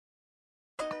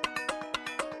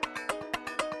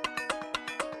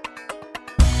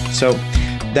So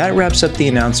that wraps up the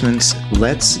announcements.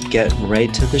 Let's get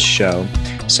right to the show.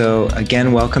 So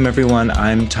again, welcome everyone.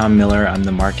 I'm Tom Miller. I'm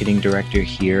the marketing director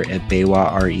here at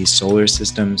BayWa RE Solar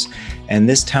Systems. And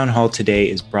this town hall today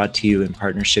is brought to you in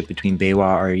partnership between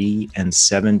BayWa RE and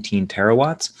 17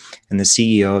 Terawatts. And the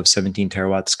CEO of 17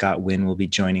 Terawatts, Scott Wynn, will be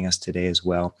joining us today as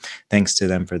well. Thanks to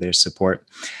them for their support.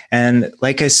 And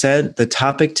like I said, the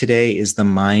topic today is the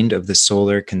mind of the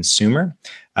solar consumer.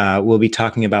 We'll be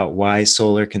talking about why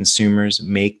solar consumers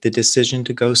make the decision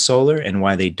to go solar and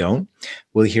why they don't.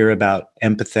 We'll hear about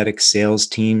empathetic sales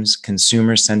teams,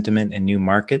 consumer sentiment in new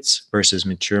markets versus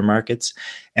mature markets,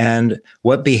 and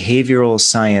what behavioral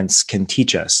science can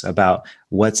teach us about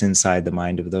what's inside the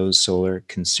mind of those solar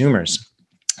consumers.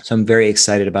 So I'm very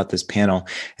excited about this panel.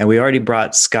 And we already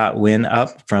brought Scott Wynn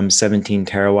up from 17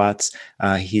 Terawatts.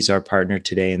 He's our partner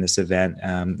today in this event.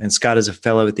 And Scott is a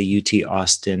fellow at the UT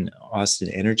Austin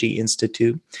Energy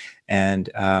Institute and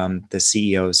the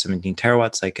CEO of 17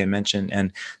 Terawatts, like I mentioned.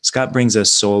 And Scott brings a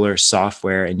solar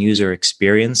software and user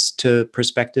experience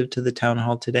perspective to the town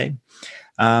hall today.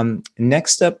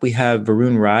 Next up, we have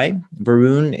Varun Rai.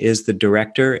 Varun is the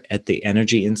director at the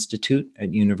Energy Institute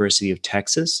at University of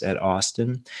Texas at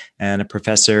Austin and a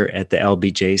professor at the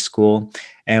LBJ School.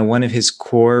 And one of his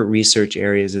core research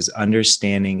areas is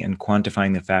understanding and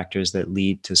quantifying the factors that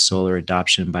lead to solar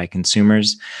adoption by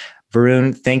consumers.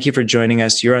 Varun, thank you for joining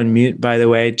us. You're on mute, by the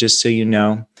way, just so you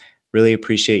know. Really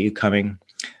appreciate you coming.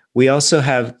 We also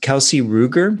have Kelsey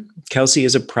Ruger. Kelsey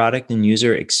is a product and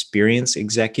user experience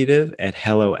executive at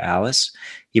Hello Alice.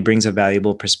 He brings a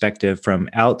valuable perspective from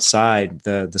outside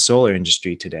the solar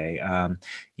industry today.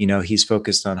 He's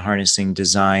focused on harnessing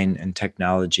design and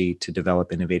technology to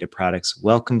develop innovative products.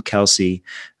 Welcome, Kelsey.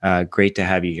 Great to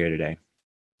have you here today.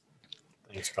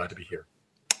 Thanks, glad to be here.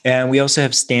 And we also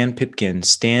have Stan Pipkin.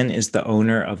 Stan is the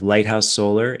owner of Lighthouse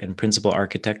Solar and principal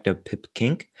architect of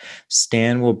PipKink.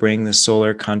 Stan will bring the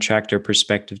solar contractor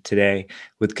perspective today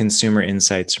with consumer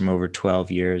insights from over 12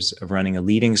 years of running a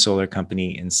leading solar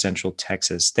company in Central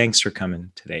Texas. Thanks for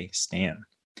coming today, Stan.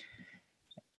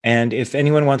 And if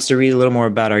anyone wants to read a little more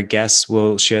about our guests,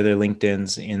 we'll share their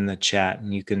LinkedIns in the chat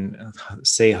and you can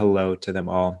say hello to them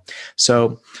all.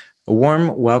 So a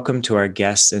warm welcome to our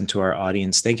guests and to our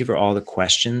audience. Thank you for all the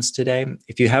questions today.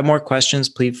 If you have more questions,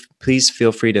 please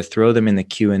feel free to throw them in the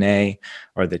Q&A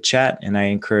or the chat, and I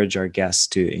encourage our guests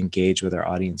to engage with our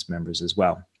audience members as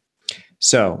well.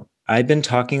 So I've been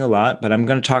talking a lot, but I'm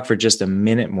going to talk for just a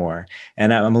minute more.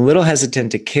 And I'm a little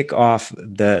hesitant to kick off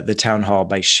the town hall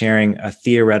by sharing a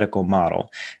theoretical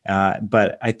model.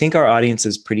 But I think our audience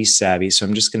is pretty savvy, so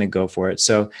I'm just going to go for it.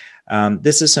 So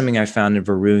this is something I found in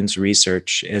Varun's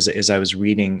research as I was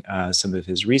reading some of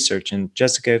his research. And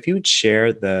Jessica, if you would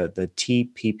share the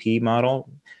TPP model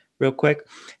real quick.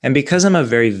 And because I'm a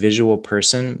very visual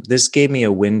person, this gave me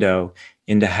a window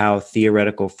into how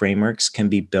theoretical frameworks can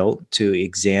be built to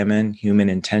examine human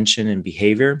intention and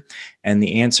behavior and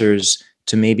the answers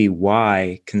to maybe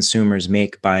why consumers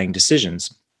make buying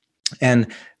decisions.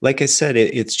 And like I said,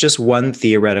 it's just one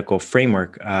theoretical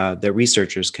framework that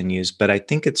researchers can use, but I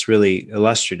think it's really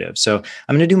illustrative. So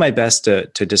I'm going to do my best to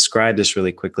describe this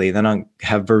really quickly. Then I'll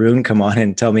have Varun come on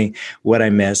and tell me what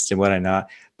I missed and what I not.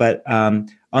 But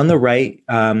on the right,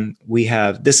 we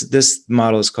have this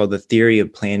model is called the theory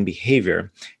of planned behavior.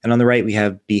 And on the right, we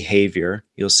have behavior.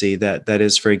 You'll see that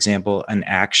is, for example, an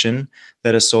action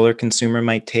that a solar consumer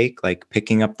might take, like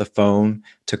picking up the phone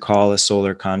to call a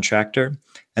solar contractor.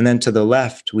 And then to the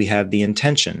left, we have the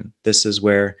intention. This is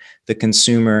where the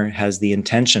consumer has the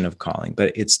intention of calling,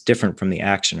 but it's different from the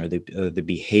action or the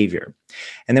behavior.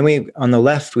 And then on the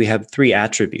left, we have three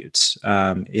attributes,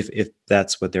 if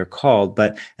that's what they're called,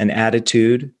 but an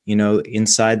attitude,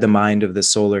 inside the mind of the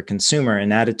solar consumer,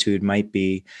 an attitude might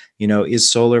be, is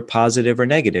solar positive or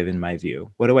negative in my view?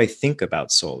 What do I think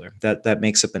about solar? That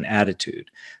makes up an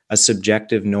attitude. A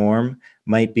subjective norm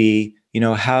might be,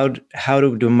 how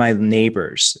do my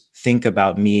neighbors think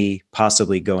about me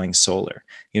possibly going solar?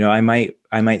 I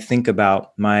might think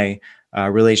about my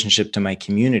relationship to my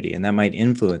community, and that might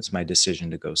influence my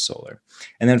decision to go solar.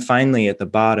 And then finally, at the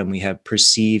bottom, we have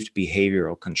perceived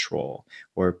behavioral control,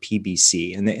 or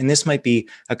PBC. And this might be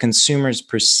a consumer's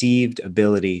perceived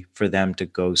ability for them to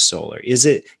go solar. Is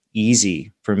it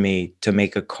easy for me to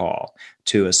make a call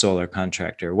to a solar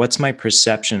contractor? What's my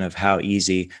perception of how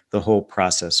easy the whole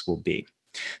process will be?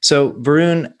 So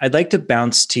Varun, I'd like to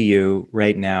bounce to you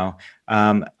right now.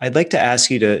 I'd like to ask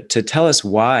you to tell us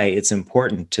why it's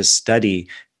important to study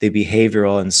the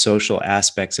behavioral and social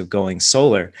aspects of going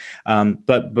solar.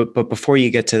 But before you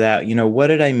get to that, what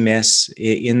did I miss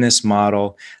in this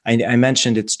model? I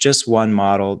mentioned it's just one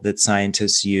model that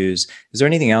scientists use. Is there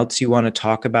anything else you want to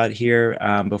talk about here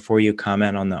before you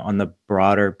comment on the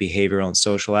broader behavioral and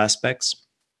social aspects?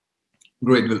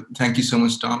 Great. Well, thank you so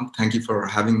much, Tom. Thank you for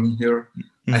having me here.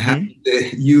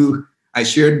 Mm-hmm. I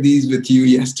shared these with you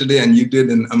yesterday, and you did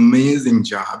an amazing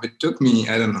job. It took me,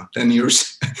 10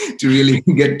 years to really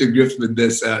get to grips with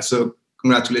this. So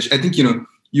congratulations. I think,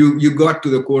 you got to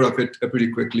the core of it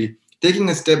pretty quickly. Taking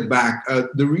a step back,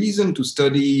 the reason to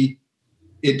study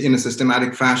it in a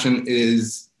systematic fashion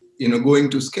is, going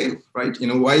to scale, right?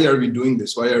 Why are we doing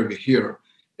this? Why are we here?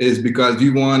 Is because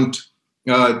we want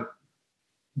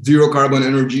zero carbon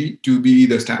energy to be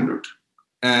the standard.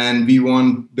 And we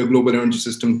want the global energy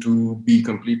system to be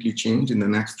completely changed in the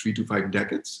next 3 to 5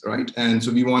 decades, right? And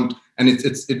so we want, and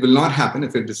it will not happen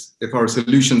if our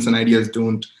solutions and ideas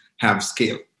don't have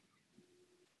scale.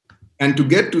 And to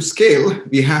get to scale,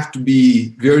 we have to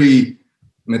be very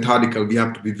methodical. We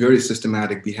have to be very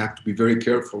systematic. We have to be very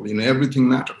careful. Everything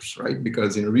matters, right?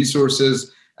 Because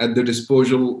resources at the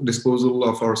disposal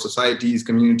of our societies,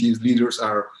 communities, leaders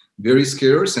are very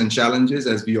scarce, and challenges,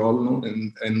 as we all know,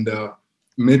 and the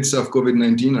midst of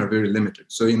COVID-19 are very limited.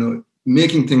 So,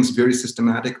 making things very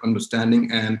systematic, understanding,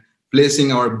 and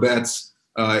placing our bets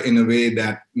in a way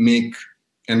that make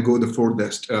and go the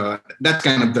furthest. That's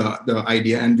kind of the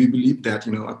idea. And we believe that,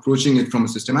 approaching it from a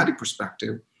systematic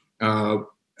perspective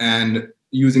and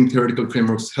using theoretical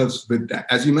frameworks helps with that.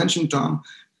 As you mentioned, Tom,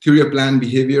 theory of planned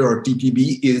behavior, or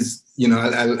TPB, is,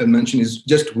 I'll mention, is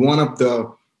just one of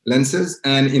the lenses.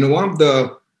 And, one of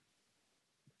the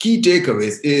key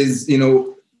takeaways is,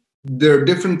 there are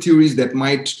different theories that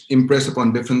might impress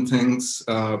upon different things,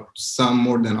 some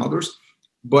more than others.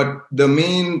 But the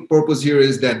main purpose here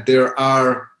is that there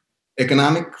are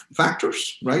economic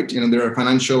factors, right? There are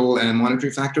financial and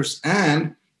monetary factors,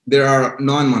 and there are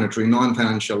non-monetary,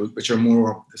 non-financial, which are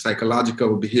more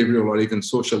psychological, behavioral, or even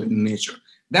social in nature.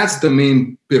 That's the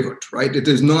main pivot, right? It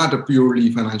is not a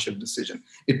purely financial decision.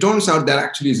 It turns out that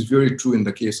actually is very true in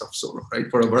the case of solar, right?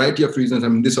 For a variety of reasons.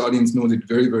 This audience knows it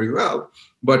very, very well.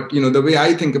 But the way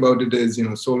I think about it is,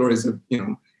 solar is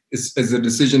a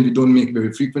decision we don't make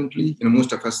very frequently.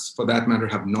 Most of us, for that matter,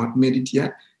 have not made it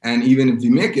yet. And even if we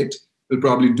make it, we'll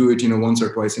probably do it, once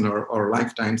or twice in our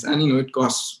lifetimes. And it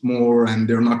costs more, and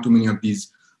there are not too many of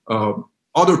these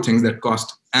other things that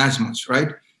cost as much,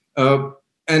 right? So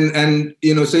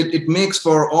it makes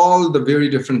for all the very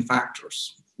different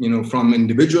factors, from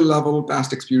individual level,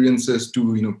 past experiences,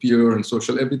 to peer and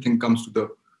social. Everything comes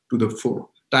to the fore.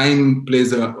 Time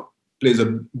plays a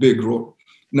big role.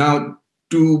 Now,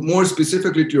 to more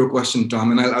specifically to your question,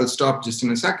 Tom, and I'll stop just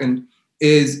in a second,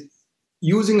 is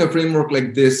using a framework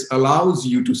like this allows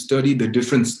you to study the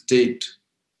different state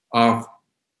of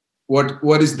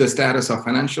what is the status of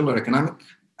financial or economic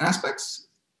aspects.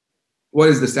 What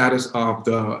is the status of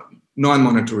the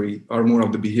non-monetary, or more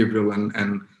of the behavioral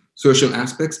and social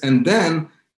aspects, and then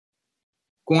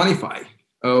quantify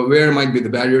where might be the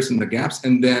barriers and the gaps,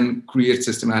 and then create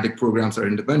systematic programs or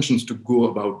interventions to go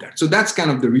about that. So that's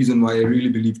kind of the reason why I really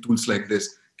believe tools like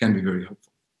this can be very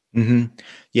helpful. Mm-hmm.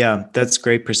 Yeah, that's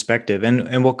great perspective.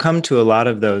 And we'll come to a lot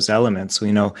of those elements.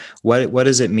 What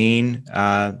does it mean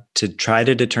to try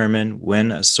to determine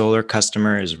when a solar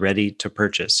customer is ready to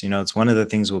purchase? It's one of the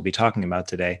things we'll be talking about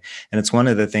today. And it's one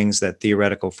of the things that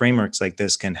theoretical frameworks like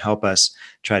this can help us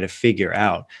try to figure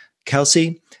out.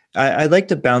 Kelsey, I'd like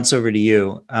to bounce over to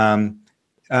you.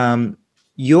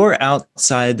 You're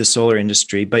outside the solar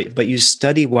industry, but you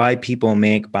study why people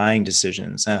make buying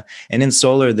decisions. And in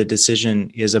solar, the decision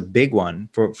is a big one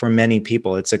for many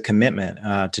people. It's a commitment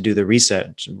to do the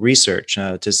research,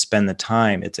 to spend the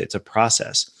time. It's a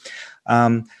process.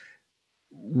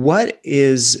 What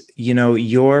is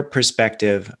your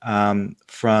perspective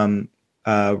from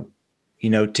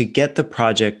to get the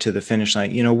project to the finish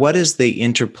line? What is the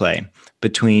interplay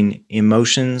between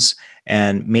emotions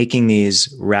and making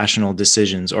these rational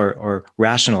decisions, or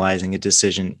rationalizing a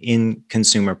decision in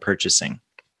consumer purchasing?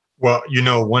 Well,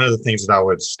 one of the things that I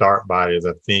would start by is,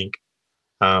 I think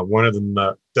one of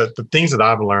the things that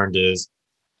I've learned is,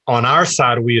 on our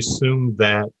side, we assume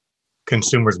that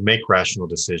consumers make rational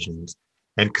decisions,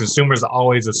 and consumers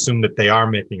always assume that they are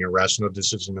making a rational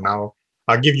decision. And I'll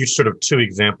give you sort of 2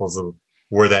 examples of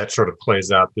where that sort of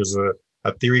plays out. There's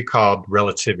a theory called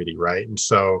relativity, right? And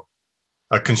so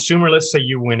a consumer, let's say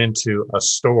you went into a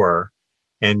store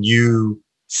and you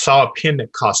saw a pen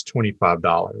that cost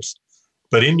 $25,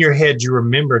 but in your head, you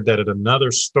remembered that at another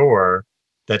store,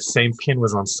 that same pen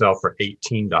was on sale for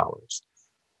 $18.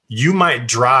 you might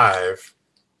drive,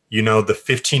 the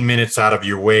 15 minutes out of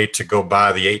your way to go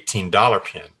buy the $18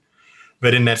 pen.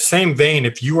 But in that same vein,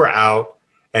 if you were out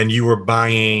and you were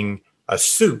buying a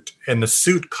suit and the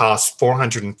suit cost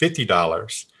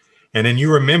 $450, and then you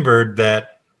remembered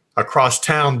that across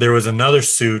town there was another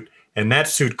suit and that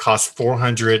suit cost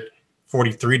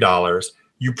 $443,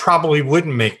 you probably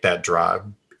wouldn't make that drive,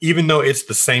 even though it's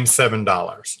the same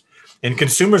 $7. And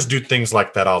consumers do things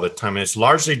like that all the time. And it's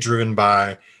largely driven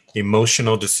by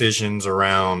emotional decisions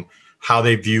around how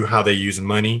they view, how they use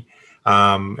money.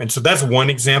 And so that's one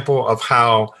example of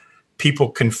how people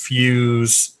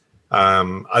confuse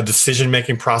a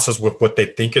decision-making process with what they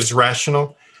think is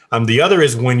rational. The other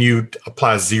is when you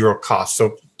apply zero cost.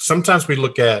 So sometimes we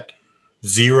look at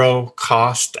zero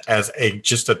cost as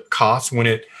just a cost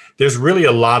when there's really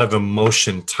a lot of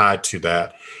emotion tied to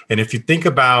that. And if you think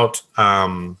about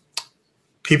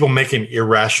people making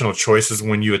irrational choices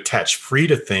when you attach free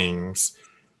to things,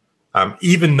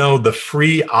 even though the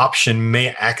free option may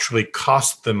actually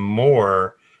cost them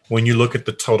more when you look at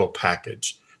the total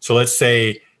package. So let's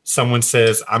say someone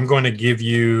says, I'm going to give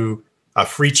you a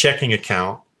free checking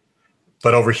account,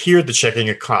 but over here, the checking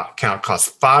account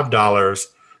costs $5,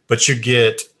 but you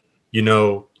get,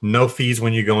 no fees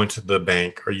when you go into the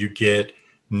bank, or you get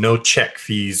no check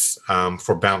fees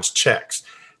for bounced checks.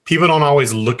 People don't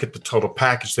always look at the total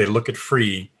package. They look at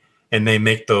free and they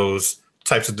make those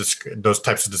types of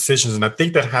decisions. And I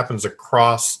think that happens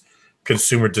across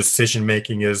consumer decision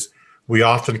making is we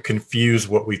often confuse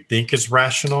what we think is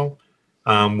rational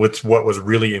with what was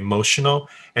really emotional.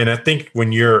 And I think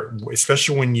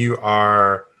especially when you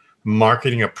are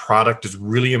marketing a product, is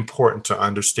really important to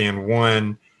understand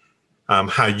one,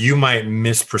 how you might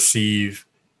misperceive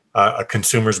a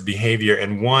consumer's behavior.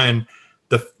 And one,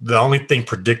 the only thing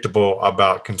predictable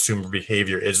about consumer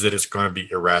behavior is that it's going to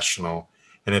be irrational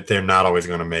and that they're not always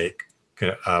going to make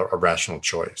a rational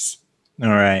choice. All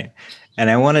right. And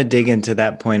I want to dig into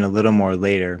that point a little more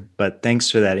later, but thanks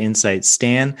for that insight.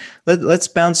 Stan, let's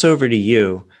bounce over to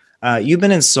you. You've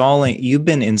been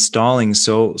installing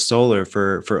solar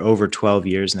for over 12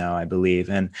 years now, I believe.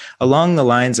 And along the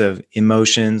lines of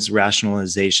emotions,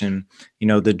 rationalization,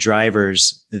 the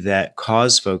drivers that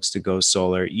cause folks to go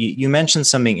solar, you mentioned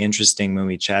something interesting when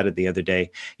we chatted the other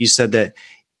day. You said that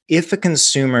if a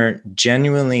consumer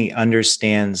genuinely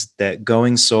understands that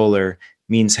going solar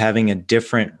means having a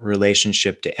different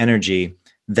relationship to energy,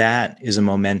 that is a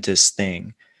momentous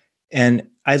thing. And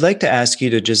I'd like to ask you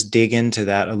to just dig into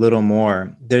that a little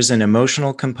more. There's an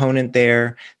emotional component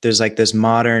there. There's like this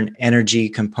modern energy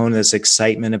component, this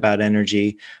excitement about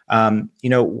energy.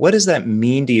 What does that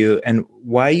mean to you? And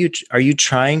why are you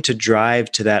trying to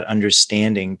drive to that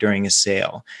understanding during a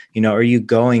sale? Are you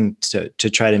going to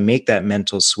try to make that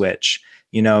mental switch?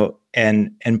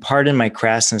 And pardon my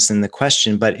crassness in the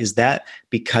question, but is that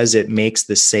because it makes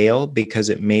the sale, because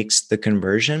it makes the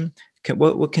conversion?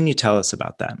 What can you tell us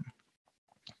about that?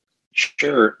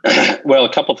 Sure. Well,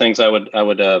 a couple things. I would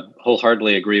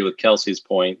wholeheartedly agree with Kelsey's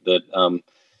point that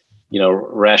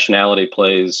rationality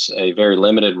plays a very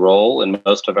limited role in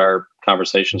most of our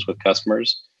conversations with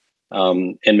customers.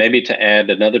 And maybe to add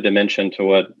another dimension to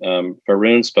what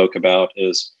Varun spoke about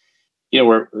is,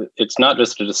 it's not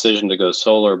just a decision to go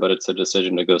solar, but it's a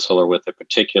decision to go solar with a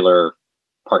particular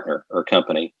partner or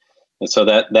company. And so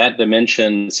that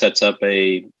dimension sets up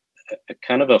a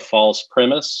kind of a false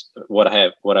premise. What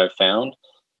I've found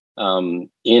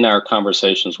in our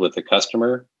conversations with the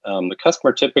customer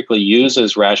typically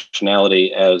uses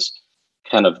rationality as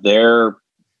kind of their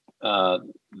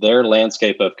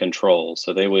landscape of control.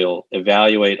 So they will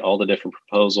evaluate all the different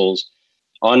proposals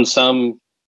on some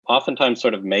oftentimes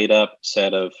sort of made up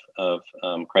set of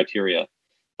criteria.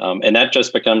 And that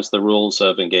just becomes the rules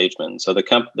of engagement. So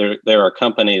there are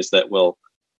companies that will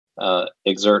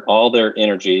exert all their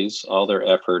energies, all their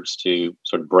efforts to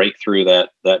sort of break through that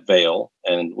veil,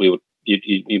 and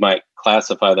you might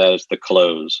classify that as the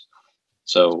close.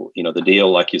 So the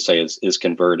deal, like you say, is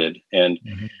converted, and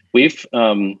we've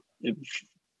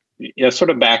sort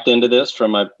of backed into this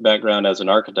from my background as an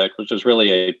architect, which is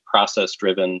really a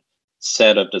process-driven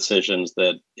set of decisions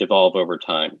that evolve over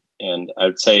time, and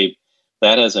I'd say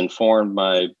that has informed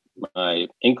my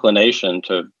inclination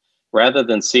to, rather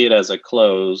than see it as a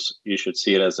close, you should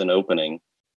see it as an opening.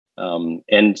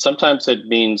 And sometimes it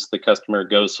means the customer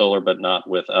goes solar, but not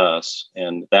with us.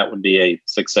 And that would be a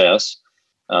success.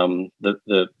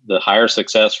 The higher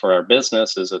success for our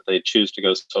business is that they choose to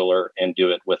go solar and do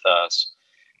it with us.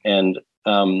 And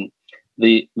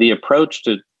the approach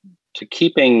to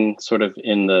keeping sort of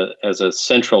as a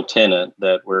central tenet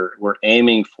that we're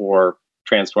aiming for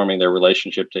transforming their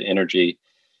relationship to energy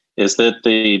is that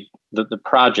the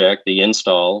project, the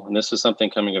install, and this is something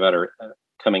coming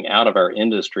out of our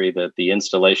industry, that the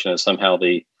installation is somehow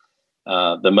the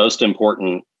most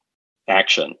important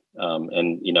action.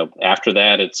 And after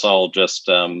that, it's all just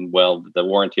the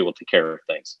warranty will take care of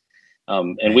things.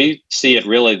 And we see it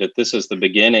really that this is the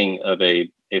beginning of a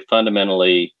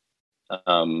fundamentally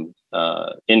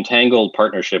entangled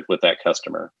partnership with that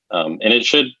customer, and it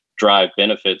should drive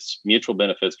mutual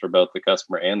benefits for both the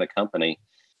customer and the company.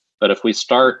 But if we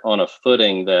start on a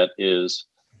footing that is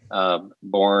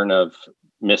born of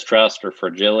mistrust or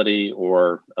fragility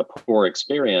or a poor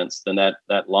experience, then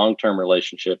that long-term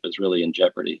relationship is really in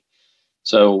jeopardy.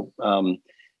 So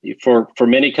for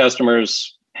many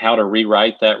customers, how to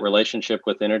rewrite that relationship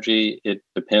with energy, it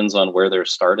depends on where they're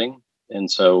starting.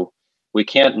 And so we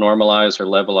can't normalize or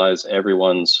levelize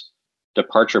everyone's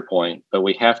departure point, but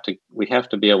we have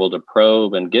to be able to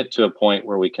probe and get to a point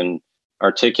where we can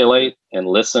articulate and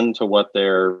listen to what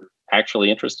they're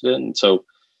actually interested in. And so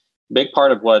a big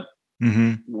part of what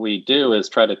we do is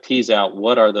try to tease out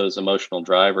what are those emotional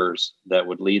drivers that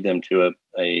would lead them to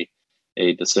a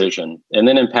decision, and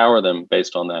then empower them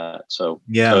based on that. So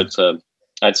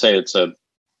I'd say it's a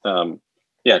kind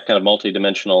of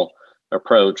multidimensional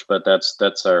approach, but that's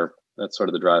sort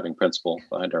of the driving principle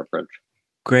behind our approach.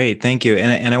 Great, thank you.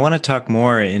 And I want to talk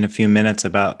more in a few minutes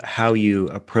about how you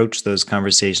approach those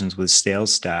conversations with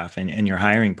sales staff and your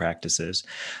hiring practices.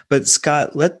 But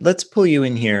Scott, let's pull you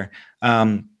in here.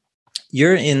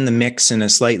 You're in the mix in a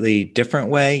slightly different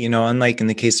way. Unlike in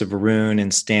the case of Varun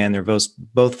and Stan, they're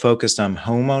both focused on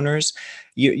homeowners.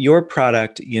 Your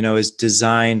product, is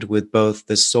designed with both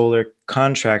the solar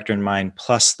contractor in mind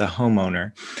plus the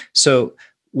homeowner. So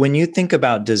when you think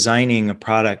about designing a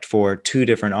product for two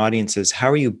different audiences, how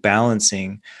are you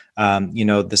balancing,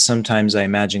 the sometimes I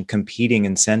imagine competing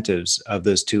incentives of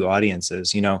those two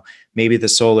audiences? Maybe the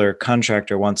solar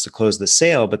contractor wants to close the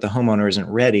sale, but the homeowner isn't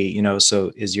ready.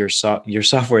 So is your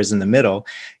software is in the middle.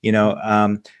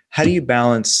 How do you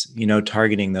balance,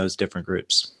 targeting those different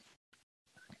groups?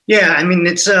 Yeah,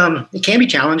 it can be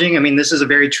challenging. This is a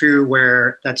very true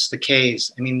where that's the case.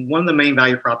 One of the main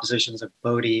value propositions of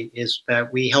Bodhi is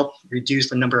that we help reduce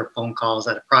the number of phone calls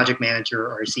that a project manager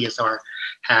or a CSR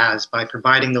has by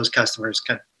providing those customers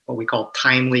kind of what we call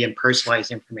timely and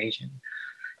personalized information.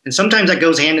 And sometimes that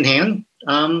goes hand in hand,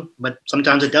 but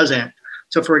sometimes it doesn't.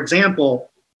 So for example,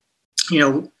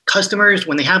 customers,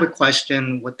 when they have a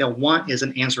question, what they'll want is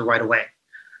an answer right away.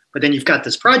 But then you've got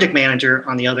this project manager,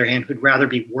 on the other hand, who'd rather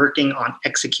be working on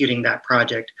executing that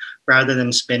project rather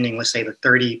than spending, let's say,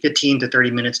 15 to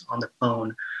 30 minutes on the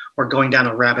phone or going down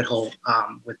a rabbit hole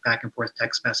with back and forth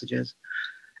text messages.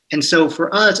 And so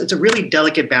for us, it's a really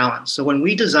delicate balance. So when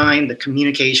we designed the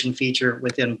communication feature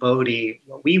within Bodhi,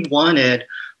 what we wanted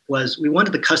was we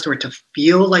wanted the customer to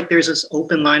feel like there's this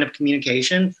open line of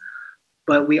communication,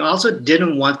 but we also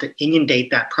didn't want to inundate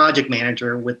that project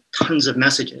manager with tons of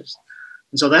messages.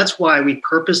 And so that's why we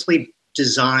purposely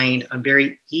designed a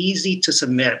very easy to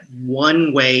submit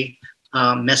one-way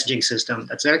messaging system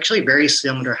that's actually very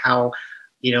similar to how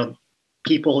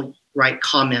people write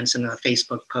comments in a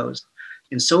Facebook post.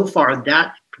 And so far,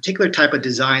 that particular type of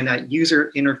design, that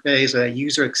user interface, that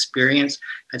user experience,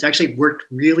 has actually worked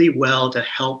really well to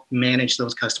help manage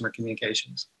those customer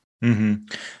communications. Mm-hmm.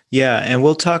 Yeah, and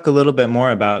we'll talk a little bit more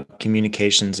about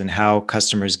communications and how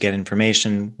customers get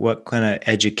information, what kind of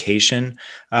education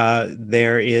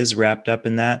there is wrapped up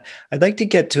in that. I'd like to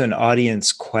get to an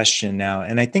audience question now,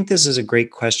 and I think this is a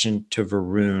great question to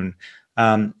Varun,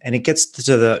 and it gets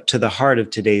to the heart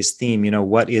of today's theme.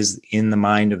 What is in the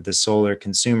mind of the solar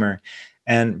consumer?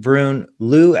 And Varun,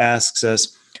 Lou asks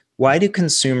us, why do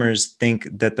consumers think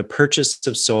that the purchase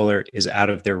of solar is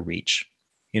out of their reach?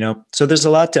 So there's a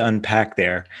lot to unpack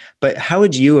there, but how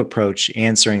would you approach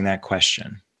answering that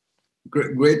question?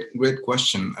 Great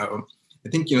question. I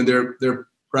think, there are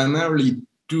primarily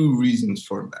two reasons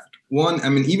for that. One,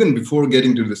 even before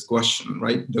getting to this question,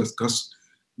 right?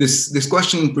 This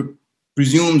question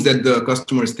presumes that the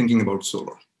customer is thinking about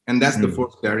solar, and that's the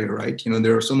first barrier, right?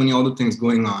 There are so many other things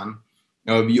going on.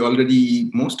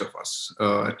 Most of us,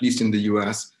 at least in the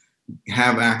US,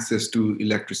 have access to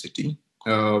electricity.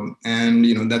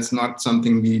 And that's not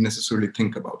something we necessarily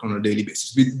think about on a daily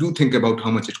basis. We do think about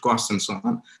how much it costs and so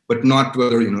on, but not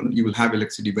whether you will have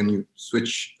electricity when you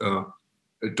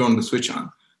turn the switch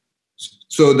on.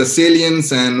 So the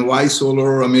salience and why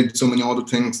solar amid so many other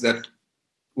things that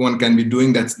one can be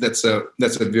doing, that's a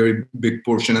very big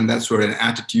portion, and that's where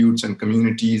attitudes and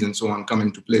communities and so on come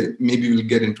into play. Maybe we'll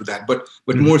get into that, but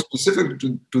more specific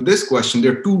to this question,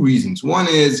 there are two reasons. One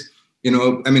is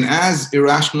I mean, as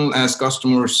irrational as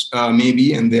customers may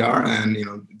be, and they are, and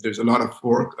there's a lot of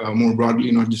work more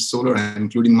broadly, not just solar,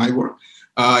 including my work.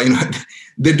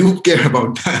 They do care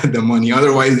about the money.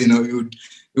 Otherwise, you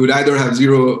would either have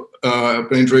zero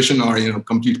penetration or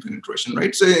complete penetration,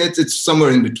 right? So it's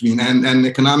somewhere in between, and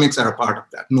economics are a part of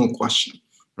that, no question,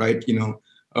 right?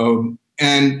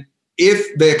 And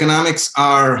if the economics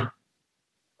are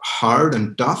hard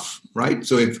and tough, right?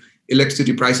 So if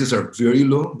electricity prices are very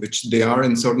low, which they are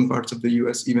in certain parts of the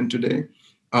US even today,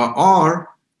 or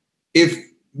if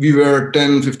we were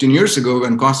 10, 15 years ago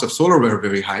when costs of solar were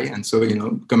very high, and so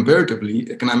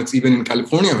comparatively, economics even in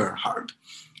California were hard.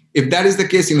 If that is the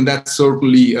case, that's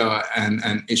certainly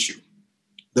an issue.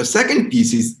 The second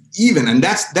piece is even, and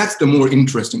that's the more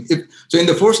interesting. So in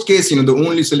the first case, the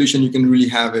only solution you can really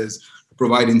have is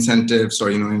provide incentives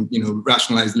or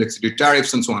rationalize electricity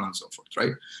tariffs and so on and so forth,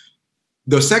 right?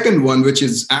 The second one, which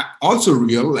is also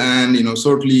real, and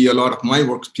certainly a lot of my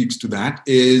work speaks to that,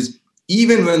 is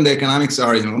even when the economics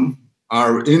are in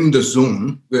the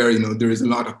zone where there is a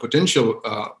lot of potential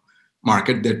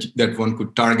market that one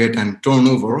could target and turn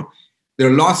over, there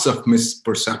are lots of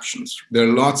misperceptions. There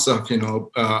are lots of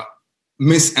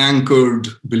misanchored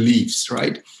beliefs,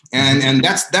 right? And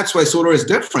that's why solar is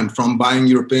different from buying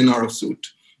your pin or a suit,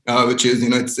 which is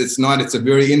it's a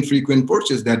very infrequent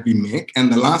purchase that we make.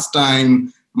 And the last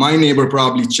time my neighbor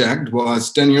probably checked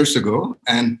was 10 years ago,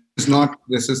 and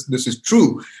this is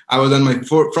true. I was on my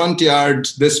front yard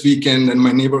this weekend, and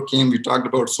my neighbor came. We talked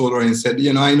about solar, and he said,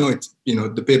 I know it's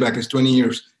the payback is 20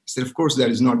 years. I said, of course, that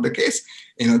is not the case.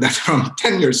 That's from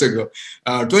 10 years ago,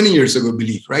 20 years ago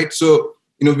belief, right? So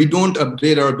we don't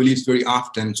update our beliefs very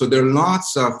often. So there are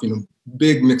lots of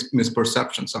big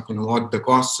misperceptions of what the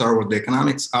costs are, what the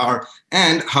economics are,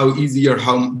 and how easy or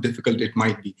how difficult it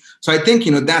might be. So I think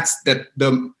that's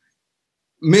the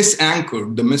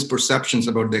misanchored, the misperceptions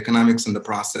about the economics and the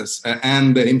process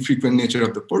and the infrequent nature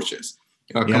of the purchase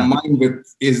combined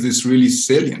with is this really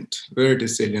salient, where it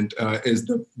is salient is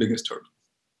the biggest hurdle.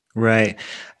 Right.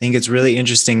 I think it's really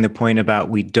interesting, the point about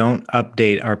we don't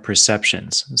update our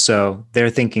perceptions. So they're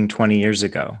thinking 20 years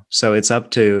ago. So it's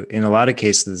up to, in a lot of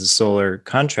cases, the solar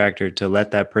contractor to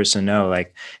let that person know,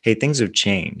 like, hey, things have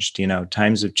changed,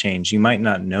 times have changed. You might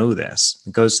not know this.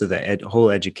 It goes to the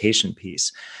whole education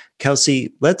piece.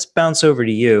 Kelsey, let's bounce over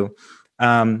to you.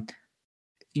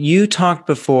 You talked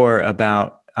before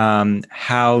about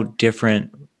how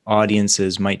different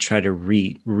audiences might try to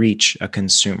reach a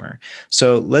consumer.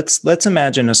 So let's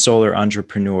imagine a solar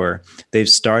entrepreneur. They've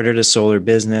started a solar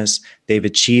business, they've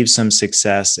achieved some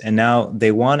success, and now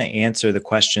they want to answer the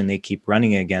question they keep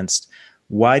running against.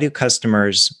 Why do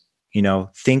customers,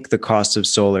 think the cost of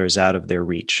solar is out of their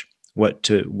reach? What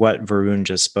Varun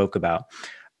just spoke about.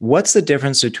 What's the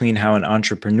difference between how an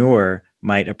entrepreneur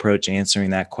might approach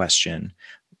answering that question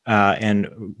and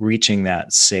reaching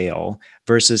that sale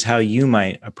versus how you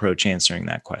might approach answering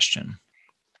that question?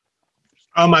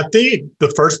 I think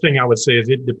the first thing I would say is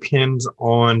it depends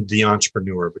on the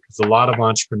entrepreneur, because a lot of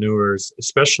entrepreneurs,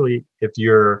 especially if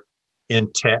you're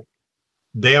in tech,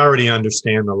 they already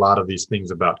understand a lot of these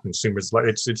things about consumers. Like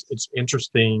it's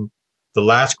interesting. The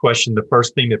last question, the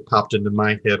first thing that popped into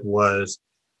my head was,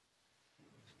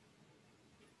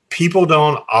 people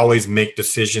don't always make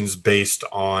decisions based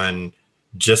on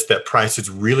just that price. It's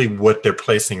really what they're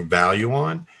placing value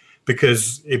on.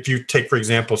 Because if you take, for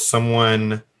example,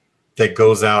 someone that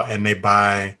goes out and they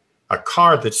buy a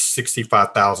car that's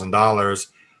 $65,000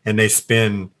 and they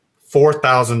spend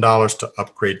 $4,000 to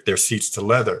upgrade their seats to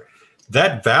leather,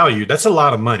 that value, that's a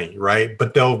lot of money, right?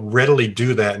 But they'll readily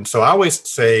do that. And so I always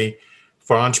say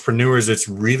for entrepreneurs, it's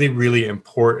really, really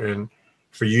important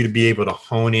for you to be able to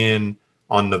hone in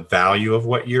on the value of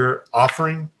what you're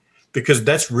offering, because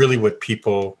that's really what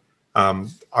people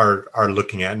are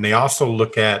looking at. And they also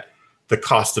look at the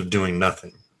cost of doing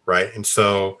nothing, right? And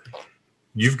so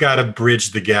you've got to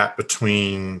bridge the gap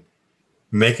between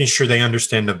making sure they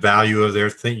understand the value of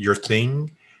your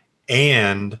thing,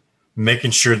 and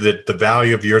making sure that the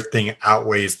value of your thing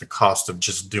outweighs the cost of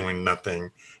just doing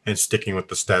nothing and sticking with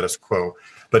the status quo.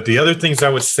 But the other things I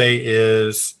would say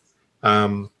is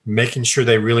making sure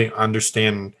they really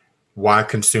understand why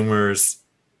consumers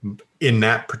in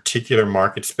that particular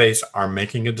market space are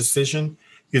making a decision,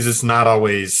 because it's not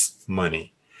always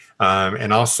money.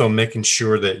 And also making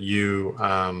sure that you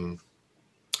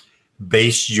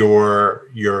base your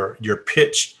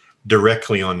pitch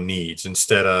directly on needs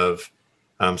instead of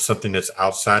something that's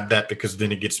outside that, because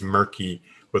then it gets murky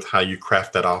with how you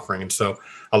craft that offering. And so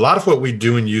a lot of what we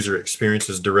do in user experience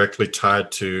is directly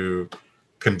tied to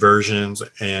conversions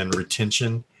and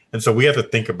retention. And so we have to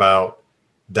think about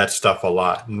that stuff a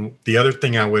lot. And the other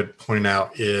thing I would point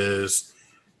out is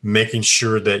making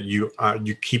sure that you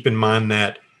keep in mind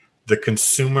that the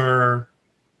consumer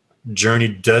journey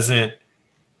doesn't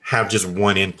have just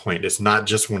one endpoint. It's not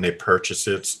just when they purchase,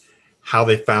 it's how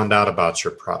they found out about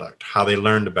your product, how they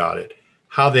learned about it,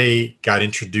 how they got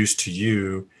introduced to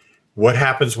you, what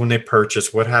happens when they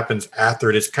purchase, what happens after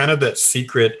it. It's kind of that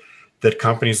secret that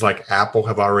companies like Apple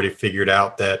have already figured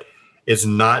out, that it's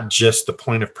not just the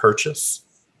point of purchase,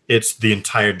 it's the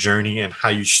entire journey and how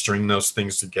you string those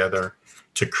things together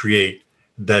to create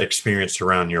that experience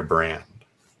around your brand.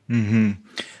 Mm-hmm.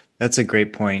 That's a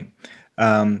great point.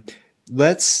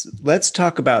 Let's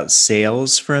talk about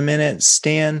sales for a minute,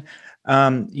 Stan.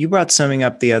 You brought something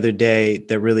up the other day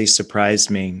that really surprised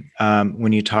me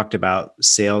when you talked about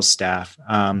sales staff.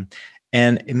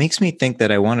 And it makes me think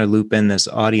that I want to loop in this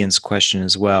audience question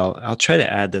as well. I'll try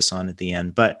to add this on at the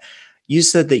end. But you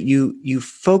said that you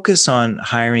focus on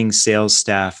hiring sales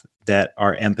staff that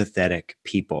are empathetic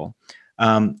people.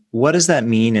 What does that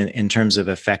mean in terms of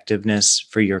effectiveness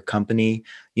for your company?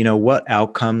 You know, what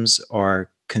outcomes or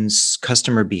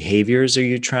customer behaviors are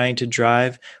you trying to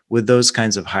drive with those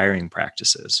kinds of hiring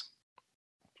practices?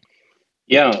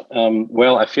 Yeah,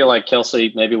 well, I feel like,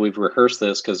 Kelsey, maybe we've rehearsed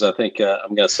this, because I think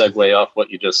I'm going to segue off what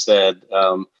you just said. We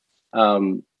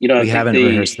haven't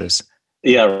rehearsed this.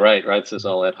 Yeah, right. This is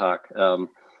all ad hoc.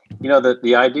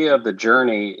 The idea of the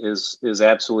journey is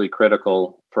absolutely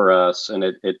critical for us, and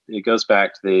it goes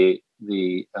back to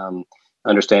the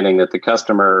understanding that the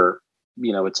customer,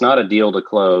 it's not a deal to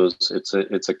close.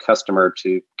 It's a customer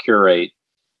to curate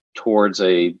towards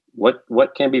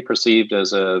what can be perceived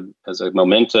as a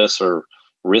momentous or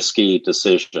risky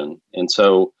decision. And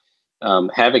so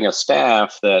having a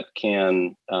staff that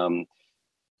can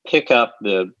pick up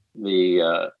the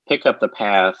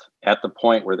path at the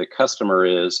point where the customer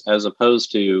is, as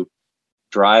opposed to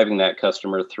driving that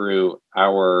customer through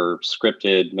our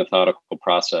scripted, methodical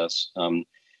process.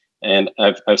 And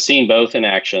I've seen both in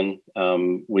action.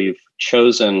 We've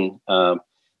chosen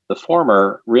the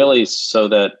former really so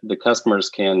that the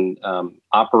customers can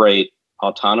operate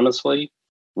autonomously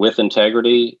with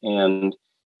integrity and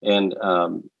in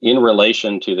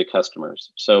relation to the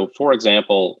customers. So, for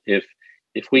example, if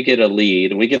we get a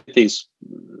lead, and we get these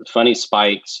funny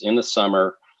spikes in the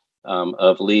summer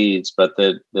of leads, but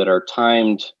that are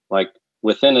timed like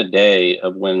within a day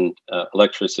of when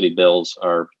electricity bills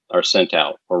are sent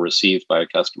out or received by a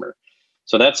customer.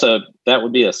 So that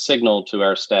would be a signal to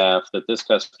our staff that this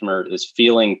customer is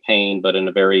feeling pain, but in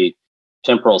a very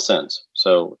temporal sense.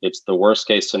 So it's the worst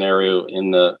case scenario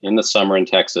in the summer in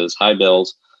Texas, high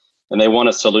bills, and they want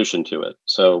a solution to it.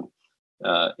 So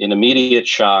an immediate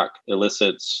shock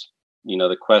elicits,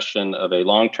 the question of a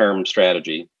long-term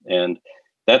strategy. And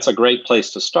that's a great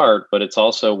place to start, but it's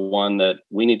also one that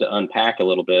we need to unpack a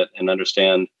little bit and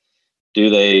understand,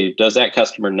 does that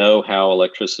customer know how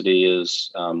electricity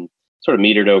is sort of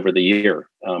metered over the year?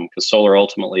 Because solar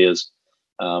ultimately is,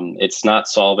 it's not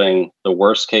solving the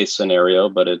worst case scenario,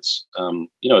 but it's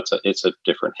a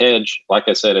different hedge. Like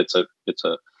I said, it's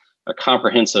a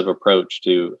comprehensive approach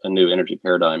to a new energy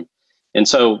paradigm. And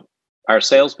so our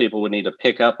salespeople would need to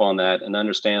pick up on that and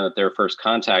understand that their first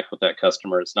contact with that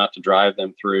customer is not to drive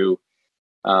them through,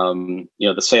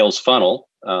 the sales funnel,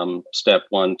 step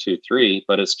 1, 2, 3,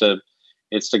 but it's to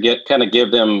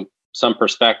give them some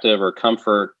perspective or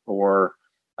comfort or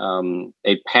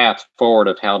a path forward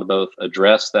of how to both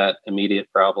address that immediate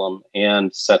problem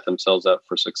and set themselves up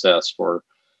for success for,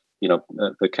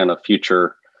 the kind of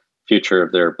future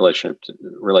of their relationship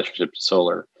to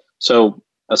solar. So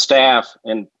a staff,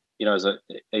 and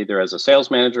either as a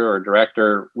sales manager or a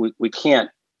director, we can't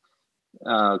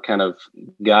kind of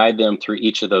guide them through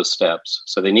each of those steps.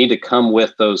 So they need to come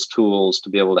with those tools to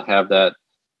be able to have that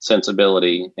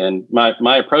sensibility. And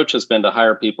my approach has been to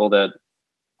hire people that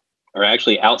are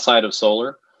actually outside of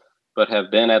solar, but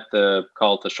have been at the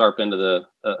sharp end of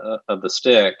the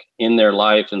stick in their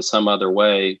life in some other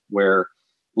way, where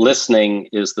listening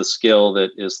is the skill that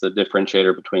is the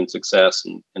differentiator between success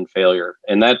and failure.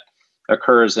 And that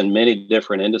occurs in many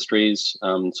different industries.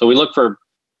 So we look for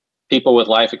people with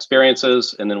life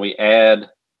experiences, and then we add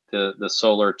the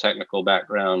solar technical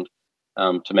background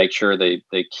to make sure they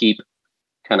keep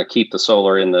the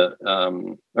solar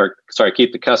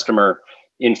keep the customer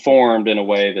informed in a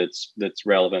way that's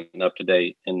relevant and up to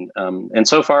date. And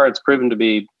so far it's proven to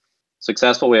be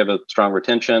successful. We have a strong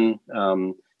retention.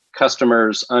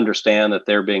 Customers understand that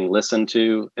they're being listened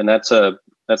to, and that's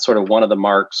sort of one of the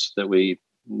marks that we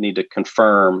need to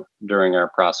confirm during our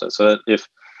process. So that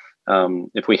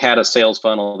if we had a sales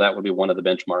funnel, that would be one of the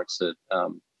benchmarks that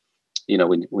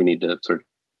we need to sort of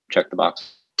check the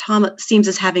box Tom seems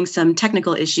as having some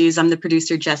technical issues. I'm the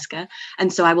producer, Jessica,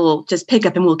 and so I will just pick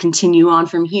up and we'll continue on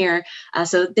from here.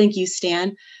 So thank you,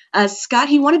 Stan. Scott,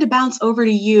 he wanted to bounce over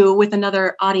to you with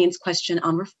another audience question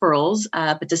on referrals,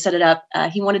 but to set it up,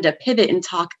 he wanted to pivot and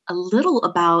talk a little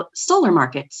about solar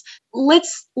markets.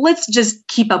 Let's just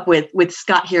keep up with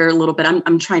Scott here a little bit.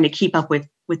 I'm trying to keep up with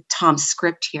Tom's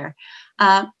script here.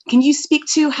 Can you speak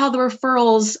to how the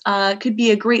referrals could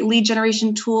be a great lead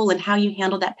generation tool and how you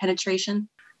handle that penetration?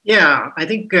 Yeah, I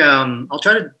think I'll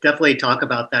try to definitely talk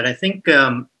about that. I think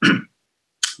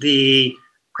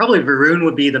probably Varun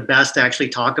would be the best to actually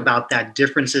talk about that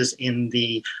differences in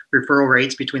the referral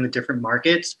rates between the different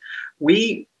markets.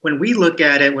 When we look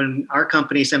at it, when our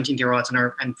company 17 Terawatts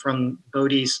and from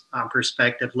Bodhi's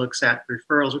perspective looks at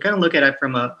referrals, we kind of look at it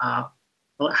from how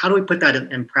do we put that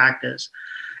in practice?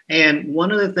 And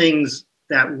one of the things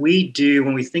that we do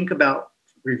when we think about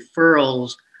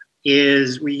referrals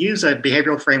is we use a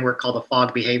behavioral framework called the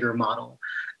FOG behavior model.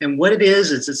 And what it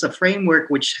is it's a framework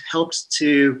which helps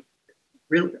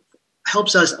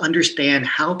us understand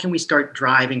how can we start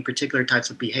driving particular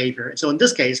types of behavior. And so in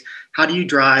this case, how do you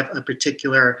drive a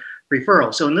particular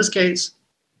referral? So in this case,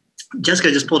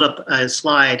 Jessica just pulled up a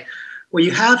slide. What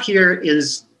you have here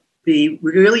is we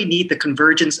really need the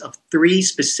convergence of 3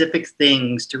 specific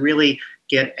things to really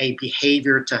get a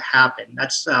behavior to happen.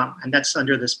 That's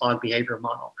under this FOG behavior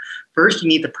model. First, you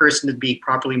need the person to be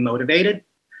properly motivated.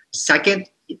 Second,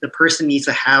 the person needs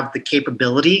to have the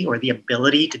capability or the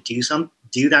ability to do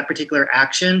that particular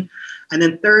action. And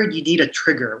then third, you need a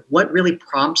trigger. What really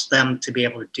prompts them to be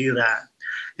able to do that?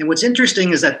 And what's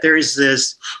interesting is that there's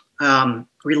this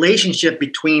relationship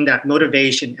between that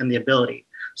motivation and the ability.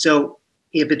 So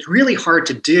if it's really hard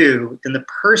to do, then the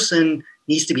person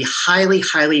needs to be highly,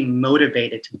 highly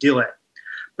motivated to do it.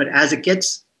 But as it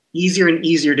gets easier and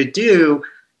easier to do,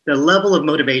 the level of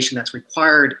motivation that's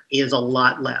required is a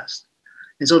lot less.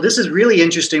 And so this is really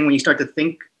interesting when you start to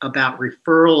think about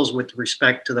referrals with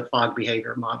respect to the FOG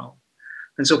behavior model.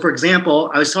 And so, for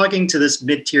example, I was talking to this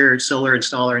mid-tier solar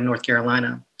installer in North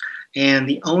Carolina, and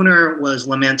the owner was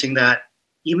lamenting that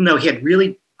even though he had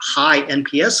really high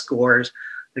NPS scores,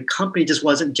 the company just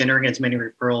wasn't generating as many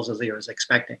referrals as he was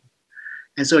expecting.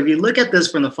 And so if you look at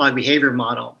this from the FOG behavior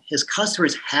model, his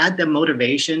customers had the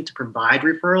motivation to provide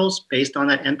referrals based on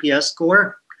that NPS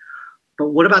score.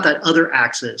 But what about that other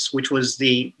axis, which was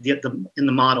in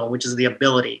the model, which is the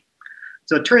ability?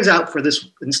 So it turns out for this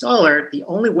installer, the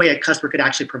only way a customer could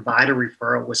actually provide a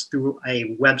referral was through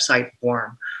a website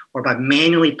form or by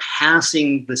manually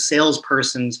passing the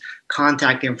salesperson's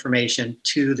contact information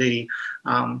to the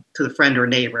friend or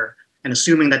neighbor and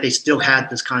assuming that they still had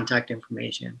this contact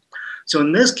information. So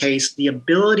in this case, the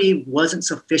ability wasn't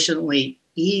sufficiently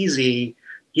easy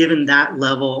given that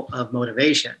level of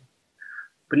motivation.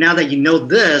 But now that you know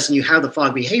this and you have the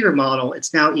FOG behavior model,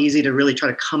 it's now easy to really try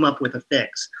to come up with a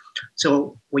fix.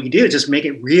 So what you do is just make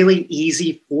it really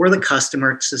easy for the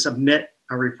customer to submit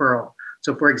a referral.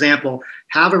 So for example,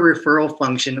 have a referral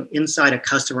function inside a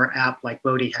customer app like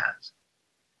Bodhi has.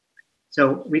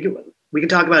 So we can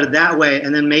talk about it that way,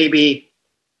 and then maybe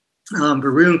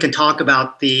Varun can talk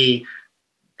about the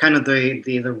kind of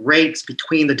the rates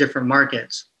between the different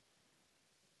markets.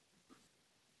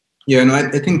 Yeah, no, I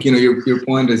think your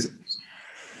point is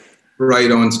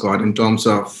right on, Scott, in terms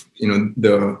of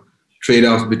the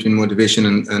trade-offs between motivation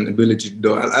and ability to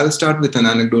do. I'll start with an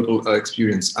anecdotal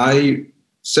experience.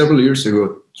 Several years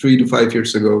ago, 3 to 5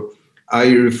 years ago, I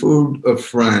referred a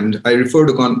solar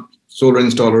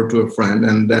installer to a friend,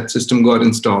 and that system got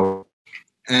installed.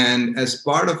 And as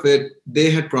part of it, they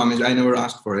had promised, I never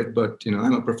asked for it, but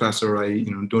I'm a professor, I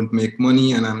don't make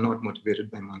money and I'm not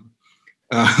motivated by money.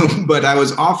 But I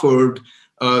was offered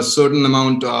a certain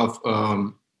amount of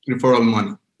referral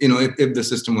money, if the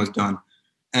system was done.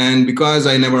 And because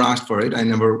I never asked for it, I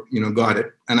never, got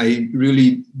it. And I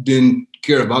really didn't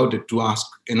care about it to ask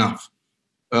enough.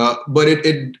 But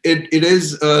it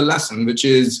is a lesson, which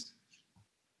is,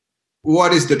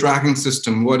 what is the tracking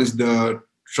system? What is the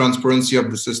transparency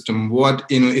of the system? What,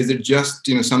 is it just,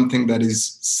 something that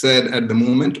is said at the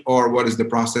moment, or what is the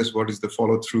process? What is the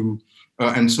follow through?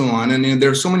 And so on. And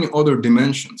there are so many other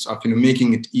dimensions of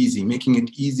making it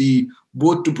easy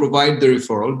both to provide the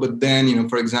referral, but then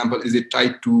for example, is it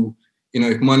tied to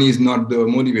if money is not the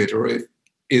motivator,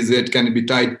 can it be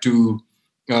tied to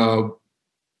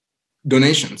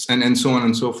donations and so on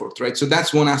and so forth, right? So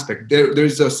that's one aspect. There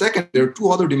are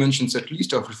 2 other dimensions at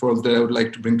least of referrals that I would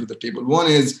like to bring to the table. One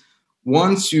is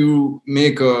once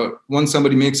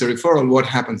somebody makes a referral, what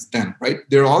happens then, right?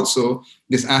 There also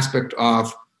this aspect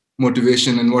of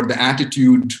motivation and what the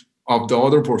attitude of the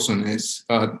other person is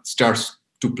starts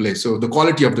to play. So the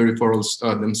quality of the referrals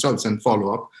themselves and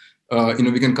follow up,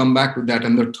 we can come back to that.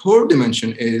 And the third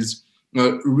dimension is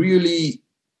really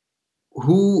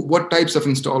what types of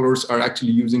installers are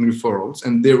actually using referrals.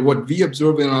 And what we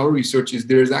observe in our research is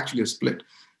there is actually a split.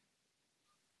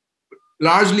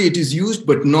 Largely it is used,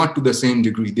 but not to the same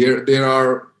degree. There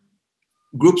are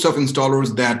groups of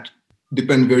installers that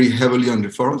depend very heavily on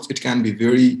referrals. It can be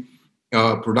very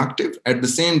productive. At the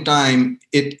same time,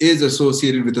 it is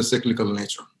associated with a cyclical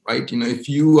nature, right? If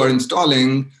you are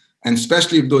installing, and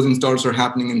especially if those installs are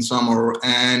happening in summer,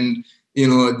 and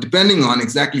depending on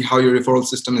exactly how your referral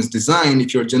system is designed,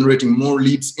 if you're generating more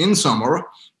leads in summer,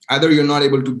 either you're not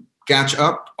able to catch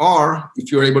up, or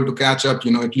if you're able to catch up,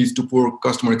 it leads to poor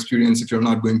customer experience if you're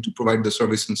not going to provide the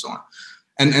service and so on.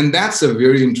 And that's a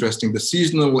very interesting, the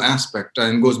seasonal aspect,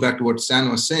 and goes back to what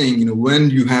Stan was saying, when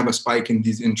you have a spike in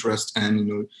these interests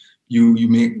and, you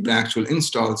make the actual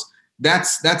installs,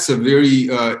 that's a very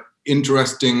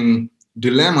interesting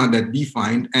dilemma that we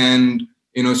find. And,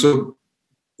 so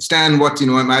Stan,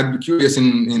 I'd be curious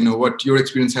in, what your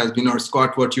experience has been, or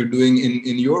Scott, what you're doing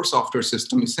in your software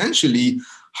system. Essentially,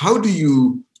 how do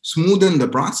you smoothen the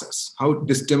process? How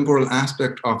this temporal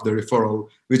aspect of the referral,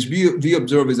 which we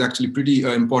observe is actually pretty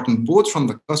important, both from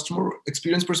the customer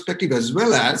experience perspective, as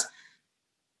well as,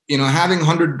 having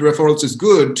 100 referrals is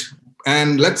good.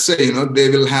 And let's say, they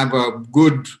will have a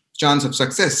good chance of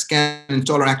success. Can an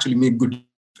installer actually make good?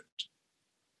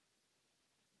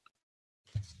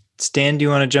 Stan, do you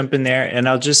want to jump in there? And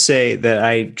I'll just say that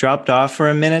I dropped off for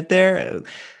a minute there.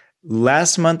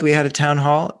 Last month we had a town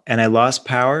hall and I lost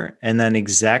power. And then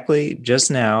exactly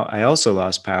just now, I also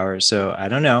lost power. So I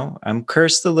don't know. I'm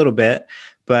cursed a little bit,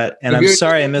 and I'm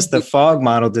sorry I missed the fog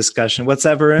model discussion. What's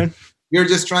that, Varun? We're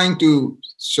just trying to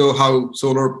show how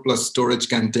solar plus storage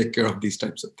can take care of these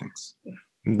types of things.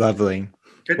 Lovely.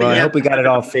 Well, I hope we got it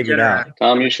all figured out.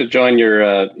 Tom, you should join your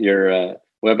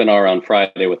webinar on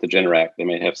Friday with the Generac. They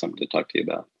may have something to talk to you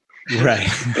about. Right.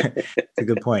 That's a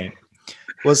good point.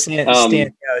 Well, Stan,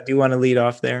 do you want to lead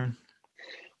off there?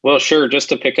 Well, sure. Just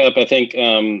to pick up, I think,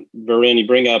 Varun, you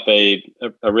bring up a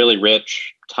really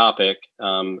rich topic.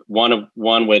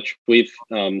 One which we've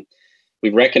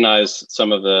recognized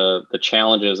some of the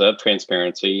challenges of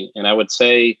transparency, and I would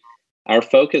say our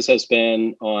focus has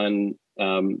been on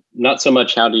not so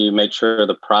much how do you make sure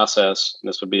the process.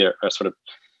 This would be a sort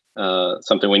of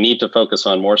something we need to focus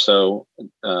on more so,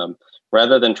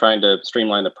 rather than trying to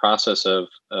streamline the process of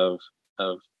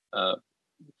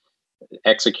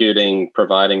executing,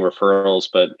 providing referrals,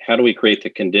 but how do we create the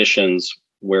conditions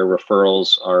where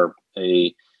referrals are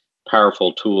a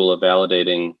powerful tool of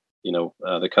validating,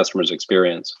 the customer's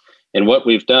experience? And what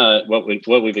we've done, what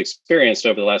we've experienced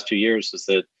over the last 2 years is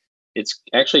that it's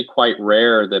actually quite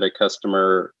rare that a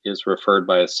customer is referred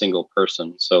by a single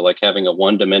person. So like having a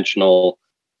one-dimensional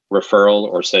referral,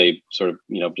 or say sort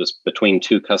of, just between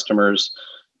two customers,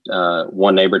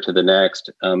 one neighbor to the next,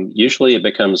 usually it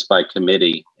becomes by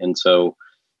committee. And so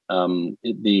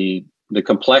the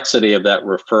complexity of that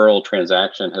referral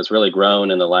transaction has really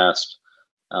grown in the last,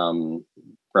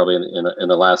 probably in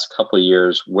the last couple of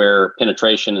years, where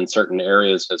penetration in certain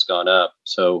areas has gone up.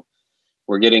 So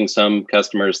we're getting some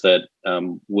customers that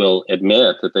will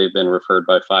admit that they've been referred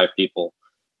by 5 people,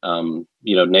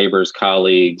 neighbors,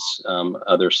 colleagues,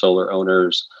 other solar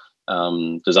owners,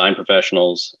 design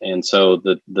professionals. And so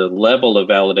the level of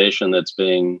validation that's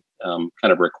being kind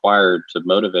of required to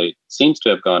motivate seems to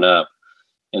have gone up.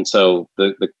 And so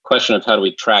the question of how do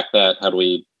we track that, how do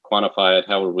we quantify it,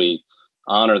 how would we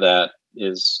honor that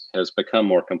has become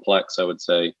more complex, I would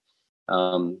say.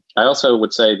 I also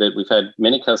would say that we've had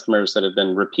many customers that have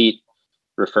been repeat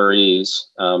referees,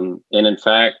 and in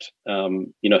fact,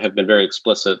 have been very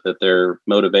explicit that their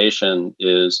motivation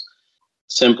is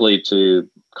simply to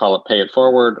call it pay it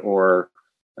forward, or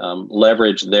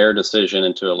leverage their decision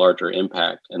into a larger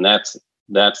impact, and that's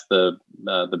the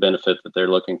benefit that they're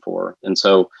looking for. And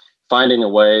so, finding a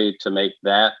way to make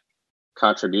that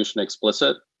contribution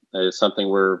explicit is something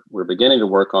we're beginning to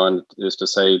work on. Is to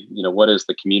say, what is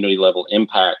the community level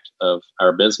impact of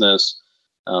our business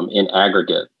in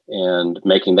aggregate, and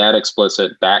making that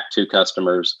explicit back to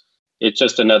customers. It's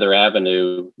just another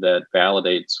avenue that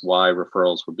validates why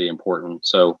referrals would be important.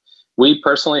 So we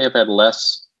personally have had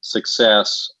less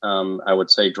success, I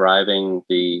would say, driving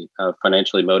the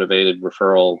financially motivated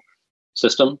referral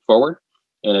system forward.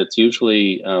 And it's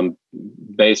usually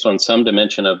based on some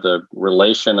dimension of the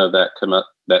relation of that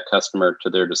customer to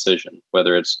their decision,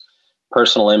 whether it's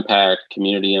personal impact,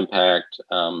 community impact,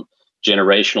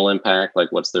 generational impact,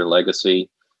 like what's their legacy,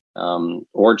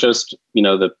 or just,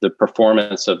 the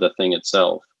performance of the thing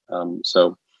itself.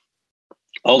 So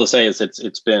All to say is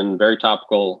it's been very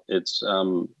topical.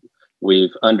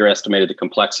 We've underestimated the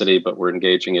complexity, but we're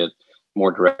engaging it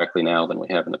more directly now than we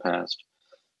have in the past.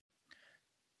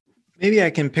 Maybe I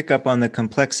can pick up on the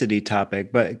complexity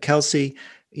topic, but Kelsey,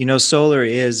 solar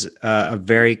is a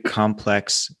very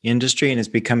complex industry, and it's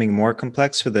becoming more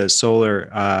complex for the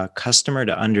solar customer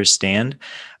to understand.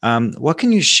 What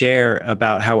can you share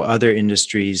about how other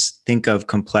industries think of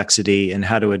complexity and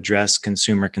how to address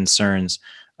consumer concerns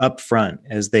up front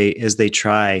as they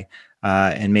try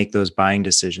and make those buying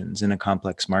decisions in a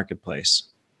complex marketplace?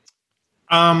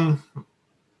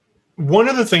 One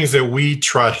of the things that we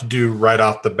try to do right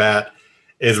off the bat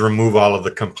is remove all of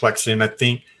the complexity. And I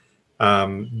think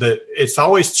that it's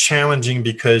always challenging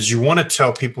because you want to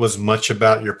tell people as much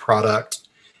about your product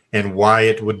and why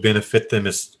it would benefit them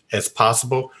as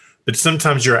possible. But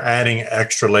sometimes you're adding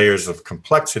extra layers of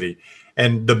complexity.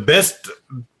 And the best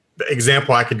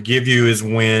example I could give you is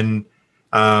when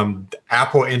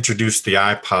Apple introduced the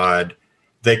iPod,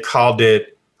 they called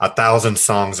it 1,000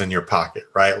 songs in your pocket,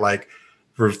 right? Like,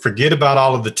 forget about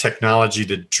all of the technology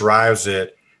that drives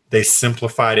it. They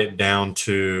simplified it down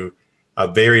to a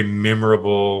very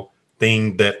memorable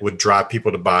thing that would drive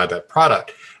people to buy that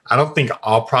product. I don't think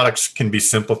all products can be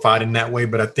simplified in that way,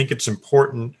 but I think it's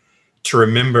important to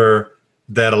remember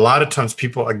that a lot of times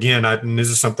people, again, and this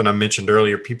is something I mentioned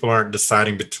earlier, people aren't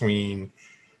deciding between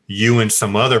you and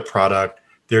some other product.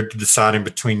 They're deciding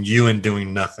between you and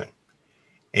doing nothing.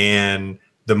 And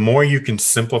the more you can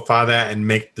simplify that and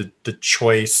make the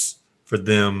choice for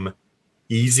them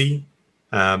easy,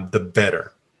 the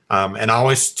better. And I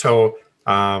always tell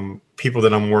people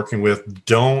that I'm working with,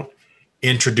 don't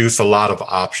introduce a lot of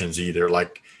options either,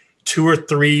 like 2 or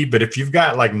 3. But if you've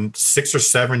got like 6 or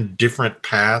 7 different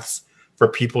paths for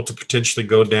people to potentially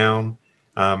go down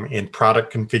in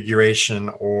product configuration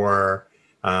or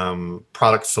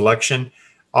product selection,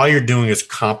 all you're doing is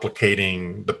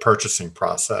complicating the purchasing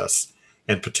process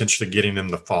and potentially getting them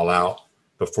to fall out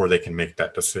before they can make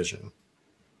that decision.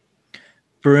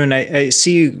 Varun, I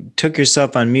see you took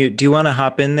yourself on mute. Do you want to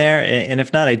hop in there? And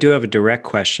if not, I do have a direct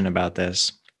question about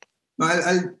this.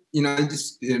 I'll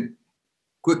just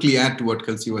quickly add to what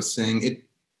Kelsey was saying.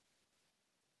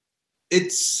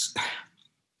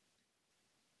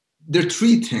 There are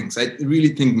 3 things I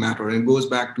really think matter, and it goes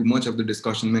back to much of the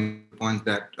discussion, many points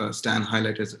that Stan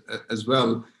highlighted as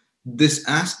well. This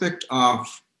aspect of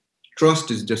trust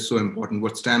is just so important.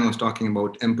 What Stan was talking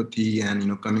about, empathy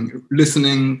and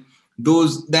listening,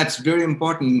 that's very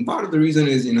important. And part of the reason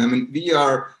is,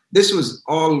 this was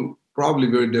all probably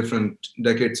very different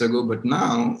decades ago, but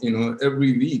now,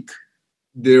 every week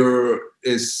there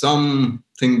is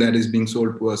something that is being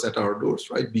sold to us at our doors,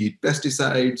 right? Be it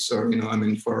pesticides or,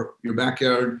 for your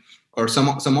backyard or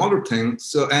some other thing.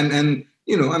 So, and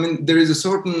there is a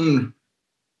certain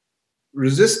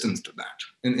resistance to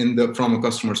that from a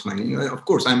customer's mind. Of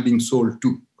course, I'm being sold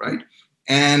to, right?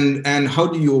 And how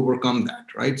do you overcome that,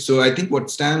 right? So I think what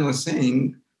Stan was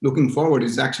saying, looking forward,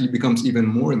 is actually becomes even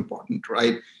more important,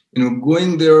 right?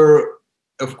 Going there,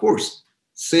 of course,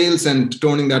 sales and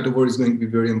turning that over is going to be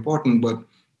very important, but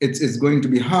it's going to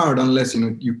be hard unless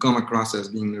you come across as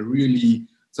being really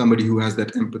somebody who has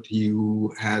that empathy,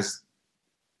 who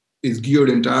is geared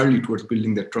entirely towards